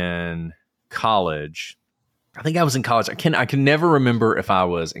was in college, I think I was in college. I can never remember if I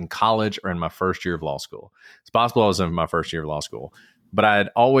was in college or in my first year of law school. It's possible I was in my first year of law school. But I had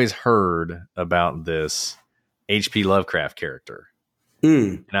always heard about this H.P. Lovecraft character.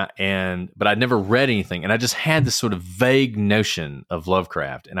 But I'd never read anything, and I just had this sort of vague notion of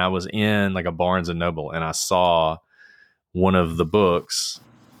Lovecraft. And I was in like a Barnes and Noble, and I saw one of the books.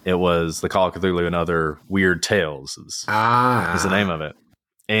 It was The Call of Cthulhu and Other Weird Tales is the name of it.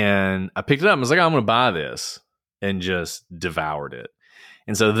 And I picked it up and was like, I'm going to buy this, and just devoured it.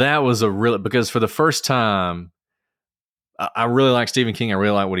 And so that was because for the first time, I really like Stephen King. I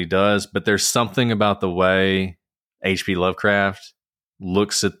really like what he does, but there's something about the way H.P. Lovecraft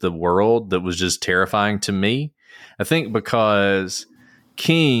looks at the world that was just terrifying to me. I think because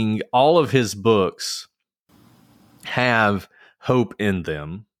King, all of his books have hope in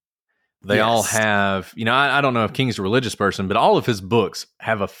them. They all have, I don't know if King's a religious person, but all of his books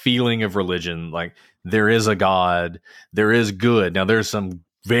have a feeling of religion. Like, there is a God, there is good. Now, there's some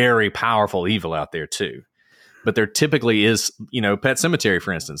very powerful evil out there too. but there typically is, Pet Sematary,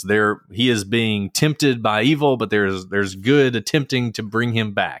 for instance, he is being tempted by evil, but there's good attempting to bring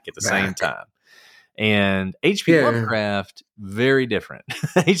him back at the same time. And H.P. Lovecraft, very different.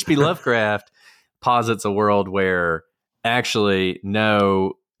 H.P. Lovecraft posits a world where actually,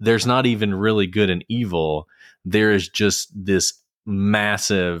 no, there's not even really good and evil. There is just this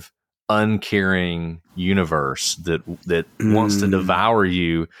massive, uncaring universe that wants to devour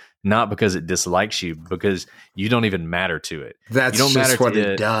you, not because it dislikes you, because you don't even matter to it. That's you don't just matter what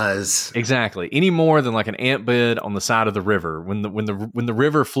to it does. Exactly. Any more than like an ant bed on the side of the river. When the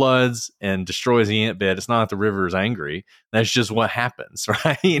river floods and destroys the ant bed, it's not that the river is angry. That's just what happens,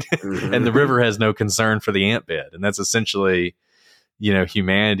 right? And the river has no concern for the ant bed. And that's essentially,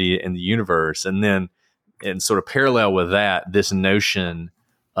 humanity and the universe. And then, and sort of parallel with that, this notion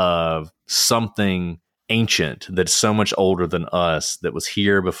of something ancient that's so much older than us that was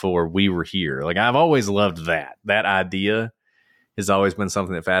here before we were here. Like, I've always loved that idea has always been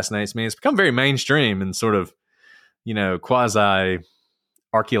something that fascinates me. It's become very mainstream and sort of, quasi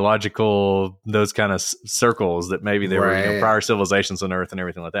archaeological, those kind of circles that maybe there were prior civilizations on Earth and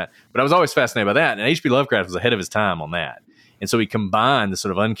everything like that. But I was always fascinated by that. And H.P. Lovecraft was ahead of his time on that. And so he combined this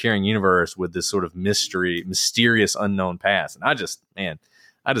sort of uncaring universe with this sort of mysterious, unknown past. And I just ate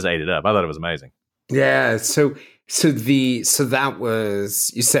it up. I thought it was amazing. Yeah. So that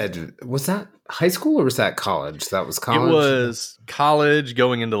was, you said, was that high school or was that college? That was college? It was college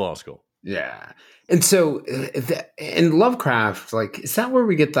going into law school. Yeah. And so in Lovecraft, like, is that where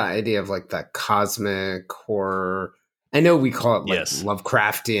we get the idea of like that cosmic horror? I know we call it like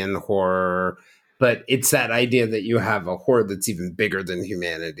Lovecraftian horror, but it's that idea that you have a horror that's even bigger than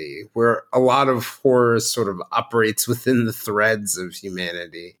humanity, where a lot of horror sort of operates within the threads of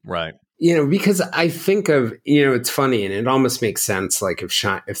humanity. Right. Because I think of, it's funny, and it almost makes sense. Like if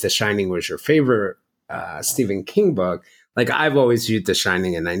The Shining was your favorite Stephen King book, like I've always viewed The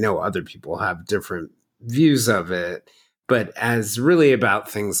Shining, and I know other people have different views of it, but as really about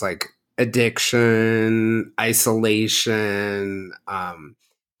things like addiction, isolation,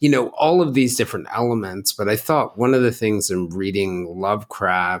 all of these different elements. But I thought one of the things in reading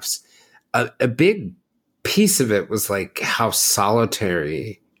Lovecraft's, a big piece of it was like how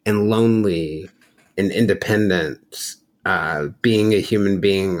solitary and lonely and independent being a human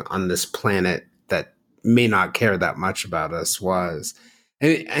being on this planet that may not care that much about us was.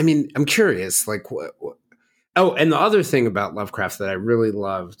 I mean, I'm curious, like, what? Oh, and the other thing about Lovecraft that I really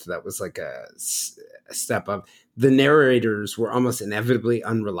loved that was like a step up, the narrators were almost inevitably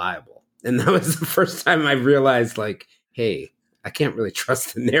unreliable. And that was the first time I realized, like, hey, I can't really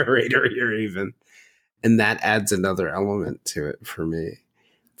trust the narrator here even. And that adds another element to it for me.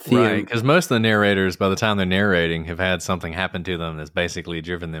 Right, because most of the narrators, by the time they're narrating, have had something happen to them that's basically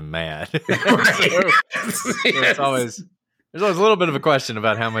driven them mad. There's always a little bit of a question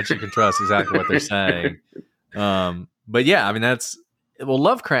about how much you can trust exactly what they're saying. But yeah, I mean,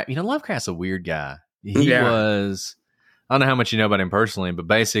 Lovecraft, Lovecraft's a weird guy. He was, I don't know how much you know about him personally, but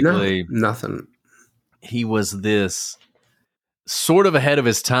basically nothing. He was this sort of ahead of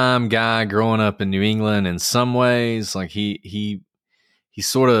his time guy growing up in New England in some ways. Like he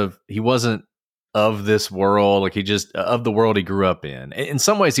wasn't of this world. Like he just of the world he grew up in. In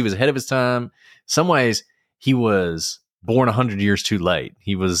some ways he was ahead of his time. Some ways he was born 100 years too late.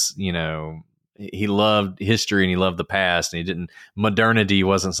 He was, he loved history and he loved the past, and modernity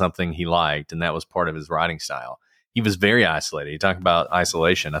wasn't something he liked. And that was part of his writing style. He was very isolated. You talk about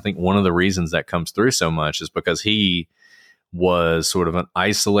isolation. I think one of the reasons that comes through so much is because he was sort of an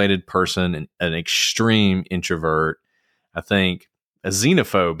isolated person, an extreme introvert. I think a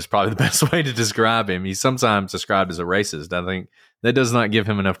xenophobe is probably the best way to describe him. He's sometimes described as a racist. I think that does not give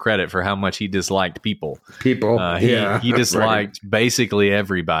him enough credit for how much he disliked people. He disliked basically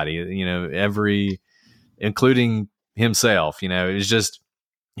everybody, including himself. It was just,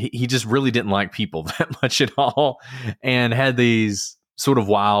 he just really didn't like people that much at all, and had these sort of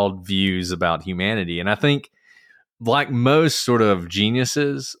wild views about humanity. And I think, like most sort of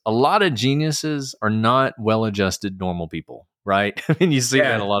geniuses, a lot of geniuses are not well-adjusted normal people, right? I mean, you see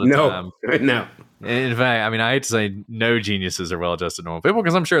that a lot of time. No. In fact, I mean, I hate to say no geniuses are well-adjusted normal people,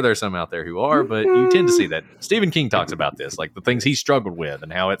 because I'm sure there's some out there who are, but you tend to see that. Stephen King talks about this, like the things he struggled with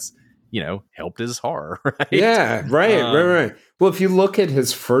and how it's, helped his horror, right? Yeah, right. Well, if you look at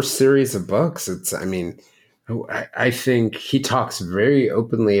his first series of books, I think he talks very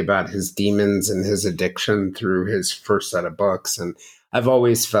openly about his demons and his addiction through his first set of books. And I've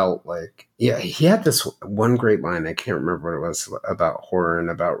always felt like, he had this one great line. I can't remember what it was about horror and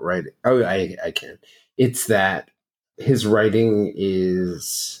about writing. Oh, I can. It's that his writing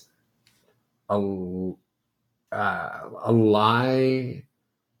is a lie,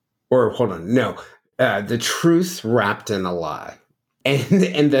 or hold on, no, the truth wrapped in a lie,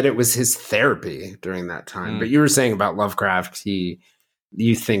 and that it was his therapy during that time. But you were saying about Lovecraft,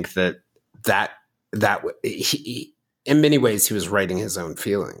 you think that he, in many ways, he was writing his own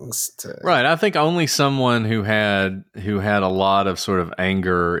feelings. Right. I think only someone who had a lot of sort of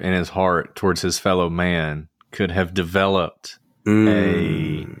anger in his heart towards his fellow man could have developed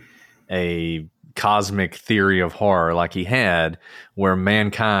a cosmic theory of horror like he had, where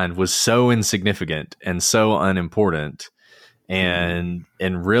mankind was so insignificant and so unimportant, and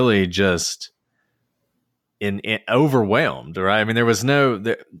really just in overwhelmed. Right. I mean, there was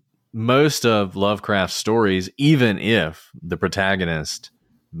most of Lovecraft's stories, even if the protagonist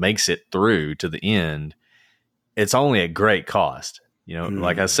makes it through to the end, it's only at great cost.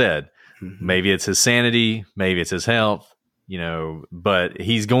 Like I said, maybe it's his sanity, maybe it's his health, but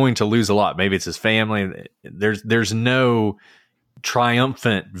he's going to lose a lot. Maybe it's his family. There's no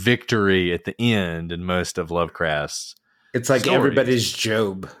triumphant victory at the end in most of Lovecraft's It's like stories. everybody's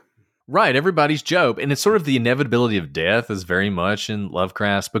Job. Right, everybody's Job. And it's sort of the inevitability of death is very much in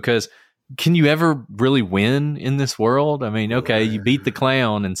Lovecraft's, because can you ever really win in this world? I mean, okay, you beat the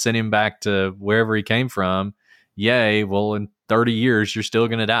clown and send him back to wherever he came from. Yay, well, in 30 years, you're still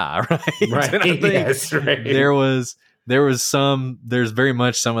going to die, right? Right, And I think yes, right. there's very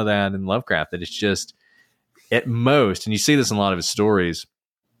much some of that in Lovecraft, that it's just, at most, and you see this in a lot of his stories,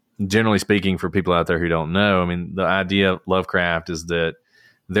 generally speaking, for people out there who don't know, I mean, the idea of Lovecraft is that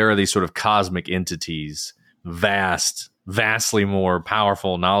there are these sort of cosmic entities, vastly more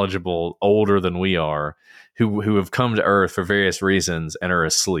powerful, knowledgeable, older than we are, who have come to Earth for various reasons and are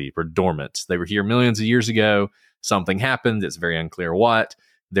asleep or dormant. They were here millions of years ago. Something happened. It's very unclear what.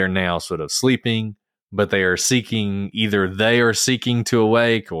 They're now sort of sleeping, but they are seeking to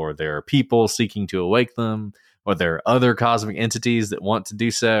awake, or there are people seeking to awake them, or there are other cosmic entities that want to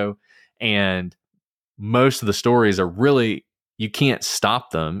do so. And most of the stories are really, you can't stop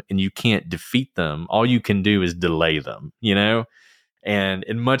them and you can't defeat them. All you can do is delay them, And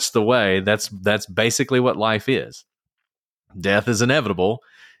in much the way, that's basically what life is. Death is inevitable.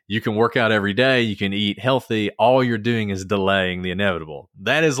 You can work out every day. You can eat healthy. All you're doing is delaying the inevitable.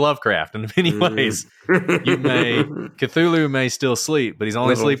 That is Lovecraft in many ways. Cthulhu may still sleep, but he's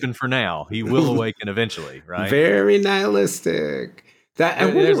only sleeping for now. He will awaken eventually, right? Very nihilistic.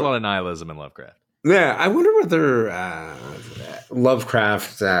 There's a lot of nihilism in Lovecraft. Yeah, I wonder whether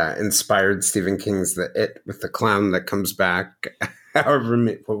Lovecraft inspired Stephen King's The It with the clown that comes back,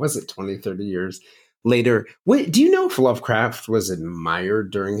 what was it, 20, 30 years later. Wait, do you know if Lovecraft was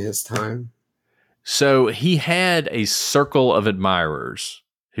admired during his time? So he had a circle of admirers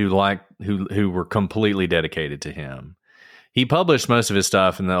who were completely dedicated to him. He published most of his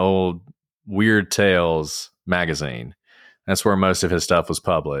stuff in the old Weird Tales magazine. That's where most of his stuff was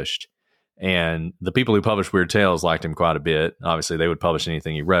published. And the people who published Weird Tales liked him quite a bit. Obviously, they would publish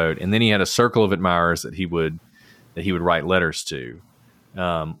anything he wrote. And then he had a circle of admirers that he would write letters to.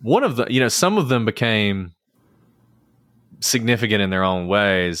 One of the, some of them became significant in their own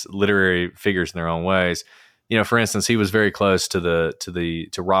ways, literary figures in their own ways. For instance, he was very close to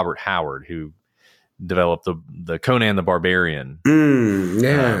Robert Howard, who developed the Conan the Barbarian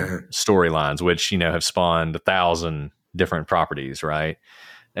storylines, which have spawned 1,000 different properties, right?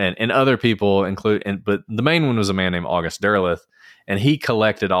 And other people but the main one was a man named August Derleth, and he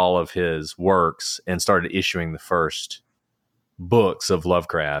collected all of his works and started issuing the first books of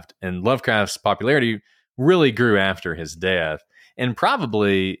Lovecraft. And Lovecraft's popularity really grew after his death. And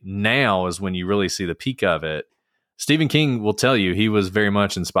probably now is when you really see the peak of it. Stephen King will tell you he was very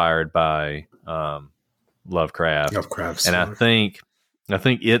much inspired by Lovecraft. And I think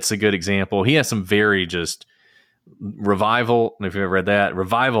it's a good example. He has some very just Revival, if you've ever read that,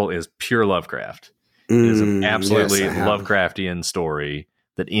 Revival is pure Lovecraft. It is an absolutely Lovecraftian story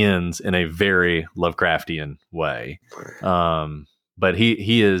that ends in a very Lovecraftian way. But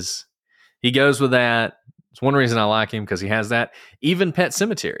he goes with that. It's one reason I like him, because he has that. Even Pet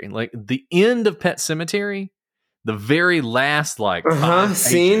Sematary, like the end of Pet Sematary, the very last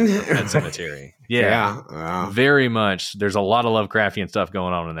scene of Pet Sematary. Yeah. Very much. There's a lot of Lovecraftian stuff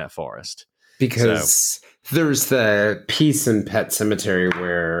going on in that forest. Because there's the piece in Pet Sematary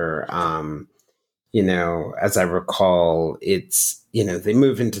where, as I recall, it's, they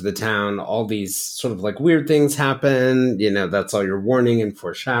move into the town, all these sort of like weird things happen, that's all your warning and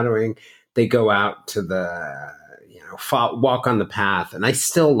foreshadowing. They go out to the, walk on the path. And I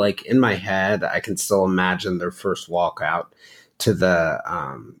still, like, in my head, I can still imagine their first walk out to the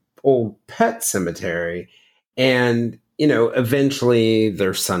old Pet Cemetery. And eventually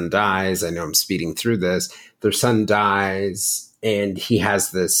their son dies. I know I'm speeding through this. Their son dies, and he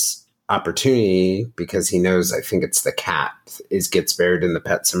has this opportunity because he knows, I think it's the cat, gets buried in the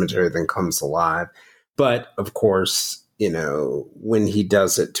pet cemetery, then comes alive. But of course, when he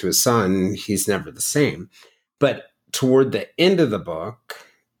does it to his son, he's never the same. But toward the end of the book,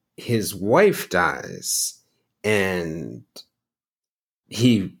 his wife dies, and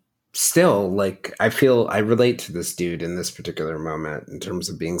he still, I relate to this dude in this particular moment in terms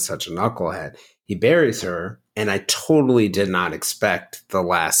of being such a knucklehead. He buries her, and I totally did not expect the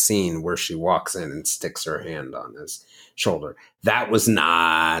last scene where she walks in and sticks her hand on his shoulder. That was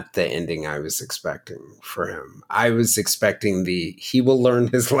not the ending I was expecting for him. I was expecting he will learn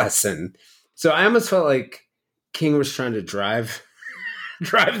his lesson. So I almost felt like King was trying to drive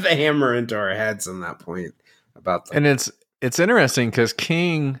the hammer into our heads on that point about that. And it's interesting because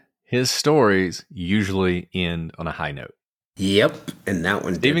King, his stories usually end on a high note. Yep, and that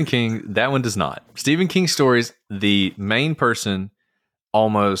one Stephen King, that one does not. Stephen King stories, the main person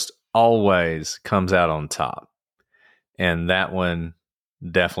almost always comes out on top. And that one,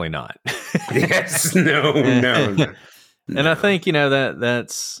 definitely not. Yes, no. And I think,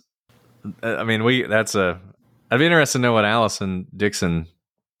 that's, I mean, I'd be interested to know what Allison Dixon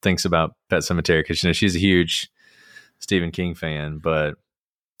thinks about Pet Sematary, because, she's a huge Stephen King fan, but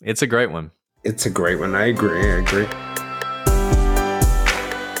it's a great one. It's a great one. I agree.